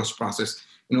building that trust process.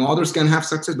 Others can have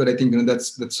success, but I think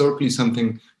that's certainly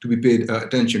something to be paid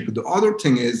attention to. The other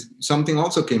thing is something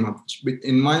also came up, which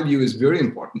in my view is very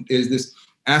important, is this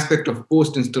aspect of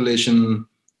post-installation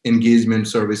engagement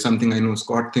service, something I know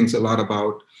Scott thinks a lot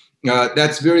about.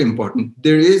 That's very important.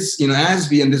 There is,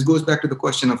 and this goes back to the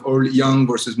question of early, young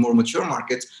versus more mature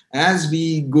markets, as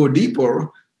we go deeper,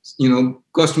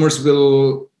 customers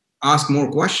will ask more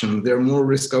questions. They're more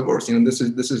risk averse. This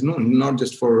is known, not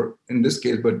just for in this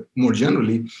case, but more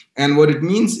generally. And what it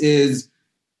means is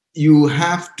you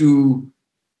have to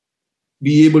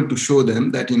be able to show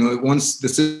them that, once the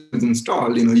system is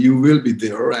installed, you will be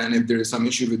there. And if there is some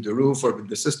issue with the roof or with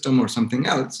the system or something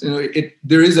else,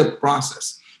 there is a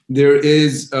process. There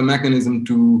is a mechanism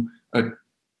to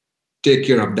take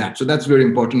care of that. So that's very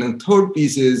important. And the third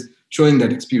piece is showing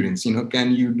that experience.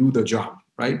 Can you do the job,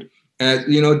 right?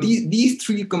 These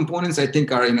 3 components, I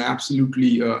think, are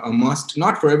absolutely a must.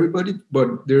 Not for everybody,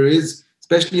 but there is,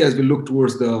 especially as we look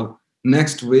towards the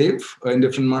next wave in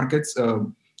different markets,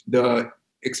 the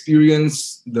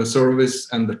experience, the service,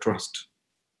 and the trust.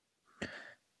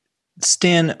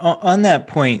 Stan, on that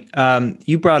point,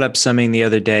 you brought up something the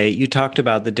other day. You talked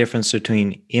about the difference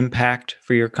between impact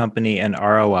for your company and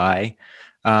ROI.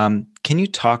 Can you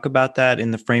talk about that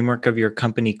in the framework of your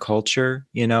company culture?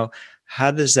 How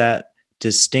does that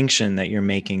distinction that you're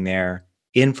making there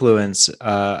influence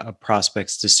a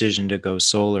prospect's decision to go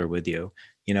solar with you?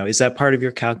 Is that part of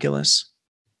your calculus?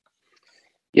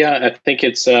 Yeah, I think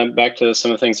it's back to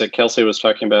some of the things that Kelsey was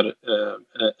talking about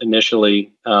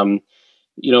initially.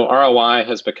 ROI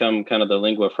has become kind of the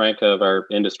lingua franca of our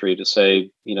industry to say,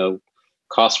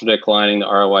 costs are declining, the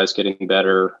ROI is getting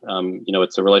better.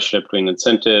 It's a relationship between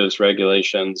incentives,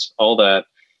 regulations, all that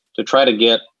to try to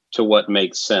get to what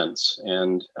makes sense.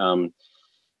 And,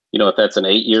 if that's an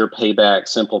 8-year payback,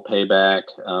 simple payback,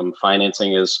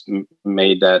 financing is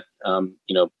made that,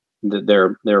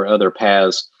 there are other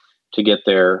paths to get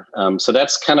there. So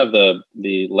that's kind of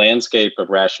the landscape of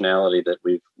rationality that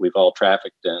we've all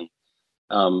trafficked in.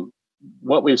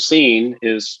 What we've seen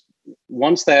is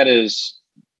once that is,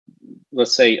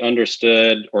 let's say,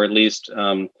 understood or at least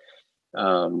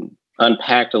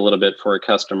unpacked a little bit for a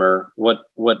customer,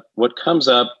 what comes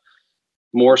up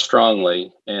more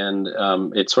strongly, and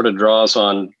it sort of draws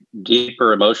on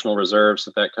deeper emotional reserves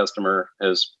that customer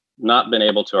has not been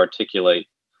able to articulate.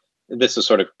 This is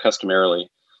sort of customarily.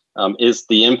 Is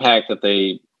the impact that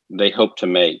they hope to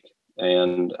make,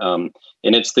 and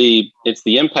it's the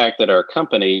impact that our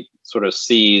company sort of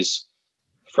sees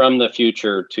from the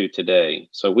future to today.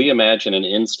 So we imagine an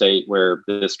end state where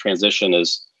this transition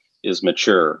is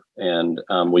mature, and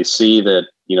we see that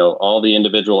all the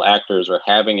individual actors are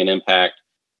having an impact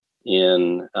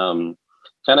in kind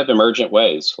of emergent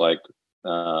ways, like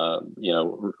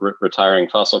retiring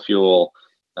fossil fuel.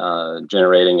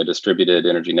 Generating a distributed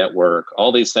energy network,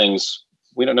 all these things,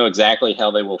 we don't know exactly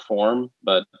how they will form,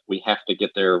 but we have to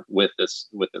get there with this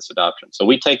adoption. So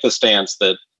we take the stance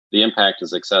that the impact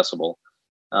is accessible.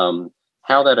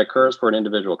 How that occurs for an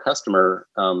individual customer,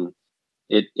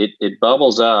 it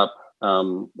bubbles up,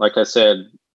 like I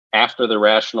said, after the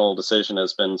rational decision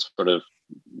has been sort of,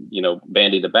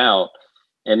 bandied about,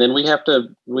 and then we have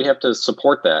to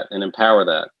support that and empower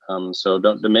that. So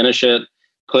don't diminish it.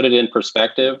 Put it in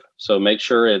perspective. So make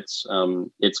sure it's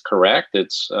correct.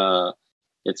 It's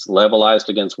levelized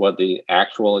against what the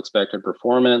actual expected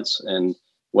performance and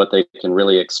what they can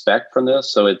really expect from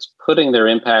this. So it's putting their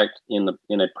impact in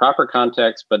a proper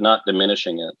context, but not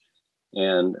diminishing it.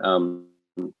 And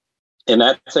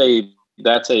that's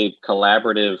a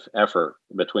collaborative effort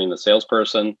between the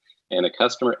salesperson and a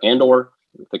customer, and/or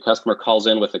if the customer calls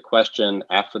in with a question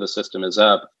after the system is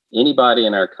up. Anybody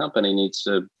in our company needs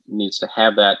to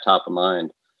have that top of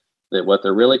mind, that what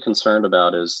they're really concerned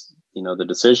about is, the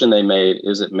decision they made,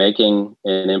 is it making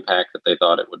an impact that they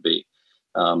thought it would be?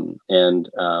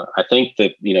 I think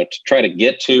that, to try to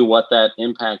get to what that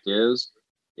impact is,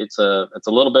 it's a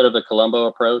little bit of a Columbo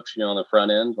approach, on the front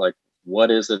end, like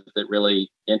what is it that really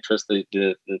interests the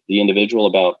individual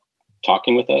about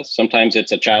talking with us? Sometimes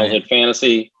it's a childhood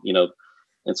fantasy,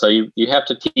 and so you have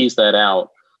to tease that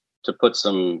out to put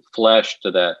some flesh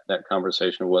to that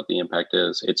conversation of what the impact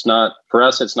is. It's not, for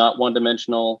us, it's not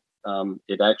one-dimensional.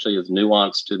 It actually is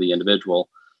nuanced to the individual,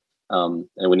 and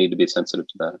we need to be sensitive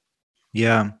to that.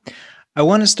 Yeah. I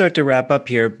want to start to wrap up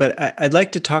here, but I'd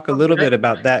like to talk a little bit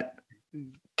about that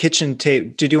kitchen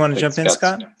table. Did you want to jump in,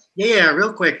 Scott? Yeah,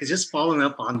 real quick, just following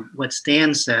up on what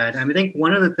Stan said. I think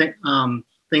one of the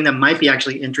thing that might be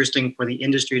actually interesting for the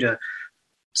industry to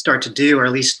start to do, or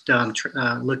at least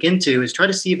look into, is try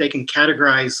to see if they can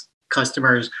categorize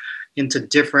customers into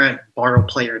different borrow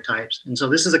player types. And so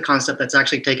this is a concept that's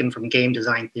actually taken from game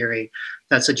design theory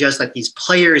that suggests that these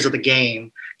players of the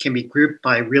game can be grouped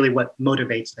by really what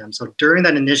motivates them. So during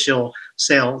that initial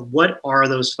sale, what are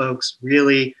those folks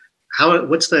really,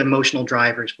 what's the emotional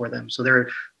drivers for them? So there are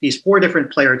these 4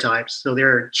 different player types. So there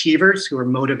are achievers who are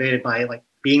motivated by like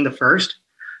being the first.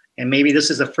 And maybe this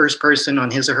is the first person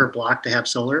on his or her block to have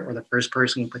solar, or the first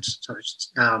person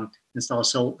who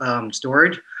installs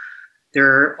storage.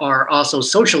 There are also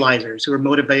socializers who are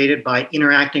motivated by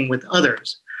interacting with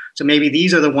others. So maybe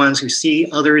these are the ones who see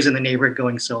others in the neighborhood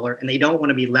going solar, and they don't want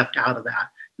to be left out of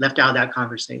that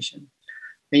conversation.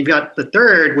 Then you've got the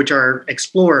third, which are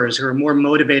explorers who are more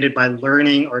motivated by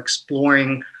learning or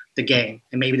exploring the game.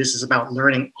 And maybe this is about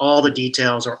learning all the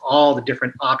details or all the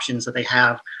different options that they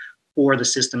have for the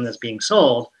system that's being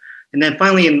sold. And then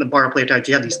finally, in the borrow player type,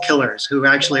 you have these killers who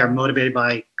actually are motivated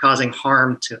by causing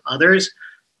harm to others.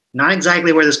 Not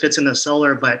exactly where this fits in the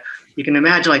solar, but you can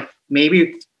imagine like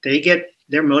maybe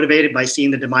they're motivated by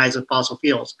seeing the demise of fossil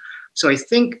fuels. So I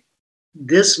think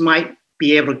this might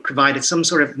be able to provide some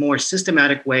sort of more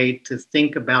systematic way to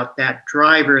think about that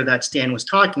driver that Stan was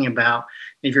talking about.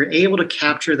 If you're able to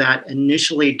capture that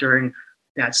initially during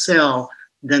that sale,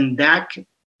 then that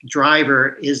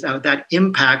driver is that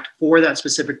impact for that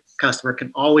specific customer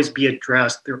can always be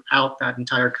addressed throughout that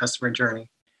entire customer journey.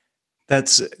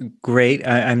 That's great.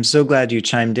 I'm so glad you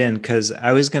chimed in, because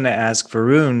I was going to ask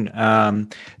Varun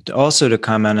to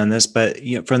comment on this, but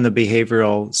from the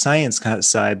behavioral science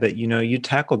side. But you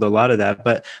tackled a lot of that.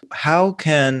 But how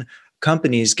can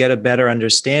companies get a better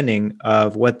understanding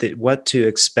of what to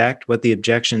expect, what the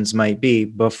objections might be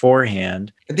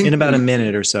beforehand, I think in about a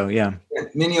minute or so? Yeah.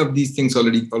 Many of these things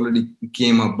already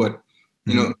came up, but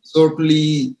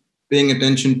certainly paying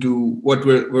attention to what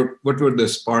were the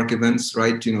spark events,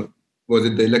 right? Was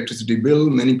it the electricity bill?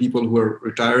 Many people who are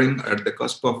retiring are at the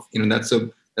cusp of, that's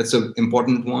a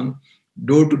important one.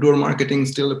 Door-to-door marketing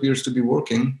still appears to be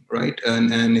working, right?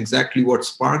 And exactly what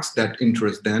sparks that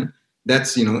interest then,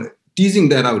 that's, teasing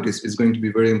that out is going to be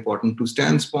very important. To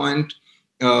Stan's point,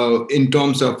 in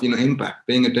terms of, impact,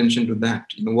 paying attention to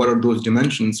that, what are those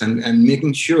dimensions, and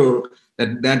making sure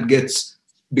that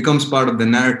becomes part of the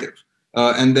narrative.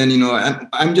 And then,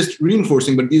 I'm just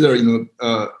reinforcing, but these are,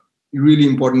 really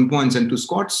important points. And to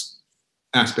Scott's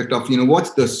aspect of,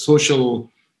 what's the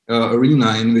social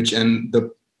arena in which, and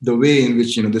the way in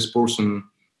which, this person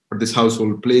or this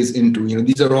household plays into,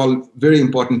 these are all very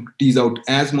important to tease out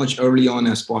as much early on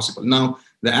as possible. Now,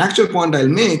 the actual point I'll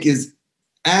make is,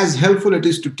 as helpful it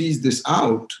is to tease this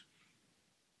out,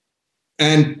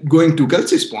 and going to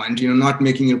Kelsey's point, not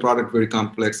making your product very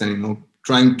complex and,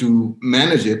 trying to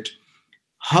manage it,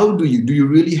 how do you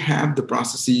really have the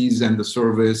processes and the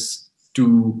service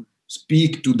to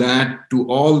speak to that, to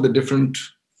all the different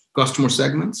customer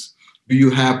segments? Do you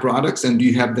have products, and do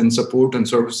you have then support and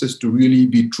services to really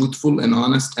be truthful and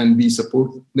honest and be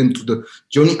support them to the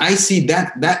journey? I see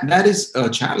that is a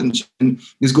challenge. And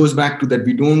this goes back to that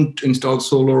we don't install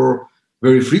solar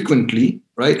very frequently,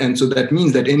 right? And so that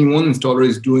means that any one installer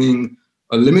is doing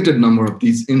a limited number of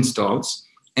these installs.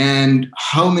 And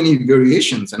how many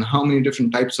variations and how many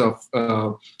different types of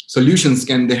solutions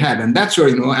can they have? And that's where,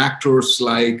 actors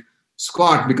like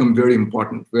Scott become very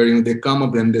important, where, they come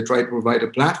up and they try to provide a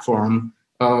platform.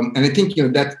 And I think,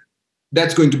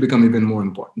 that's going to become even more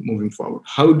important moving forward.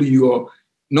 How do you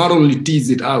not only tease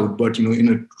it out, but, in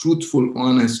a truthful,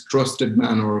 honest, trusted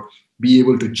manner, be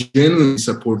able to genuinely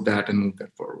support that and move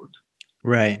that forward?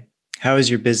 Right. How is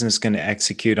your business going to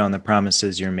execute on the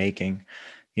promises you're making?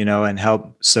 And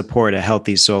help support a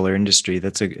healthy solar industry.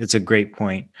 It's a great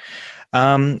point.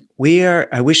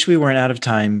 I wish we weren't out of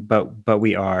time, but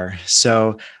we are.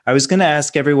 So I was going to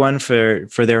ask everyone for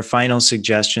their final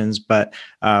suggestions, but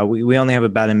we only have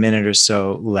about a minute or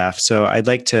so left. So I'd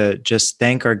like to just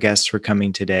thank our guests for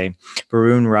coming today.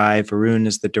 Varun Rai. Varun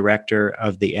is the director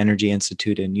of the Energy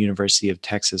Institute and University of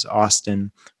Texas,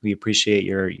 Austin. We appreciate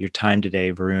your time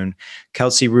today, Varun.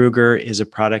 Kelsey Ruger is a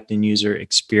product and user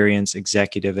experience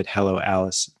executive at Hello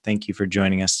Alice. Thank you for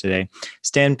joining us today.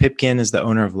 Stan Pipkin is the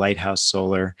owner of Lighthouse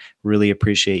Solar. Really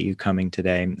appreciate you coming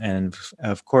today. And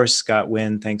of course, Scott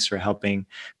Wynn, thanks for helping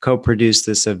co-produce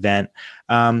this event.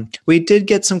 We did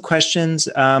get some questions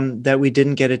that we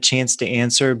didn't get a chance to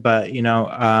answer, but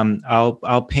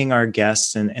I'll ping our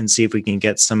guests and see if we can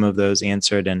get some of those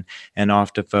answered and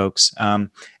off to folks. And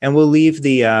we'll leave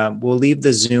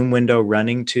the Zoom window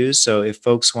running too. So if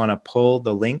folks want to pull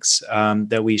the links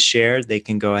that we shared, they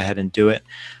can go ahead and do it.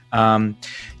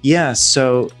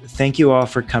 So thank you all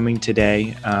for coming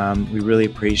today. We really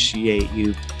appreciate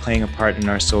you playing a part in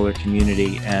our solar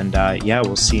community, and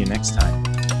we'll see you next time.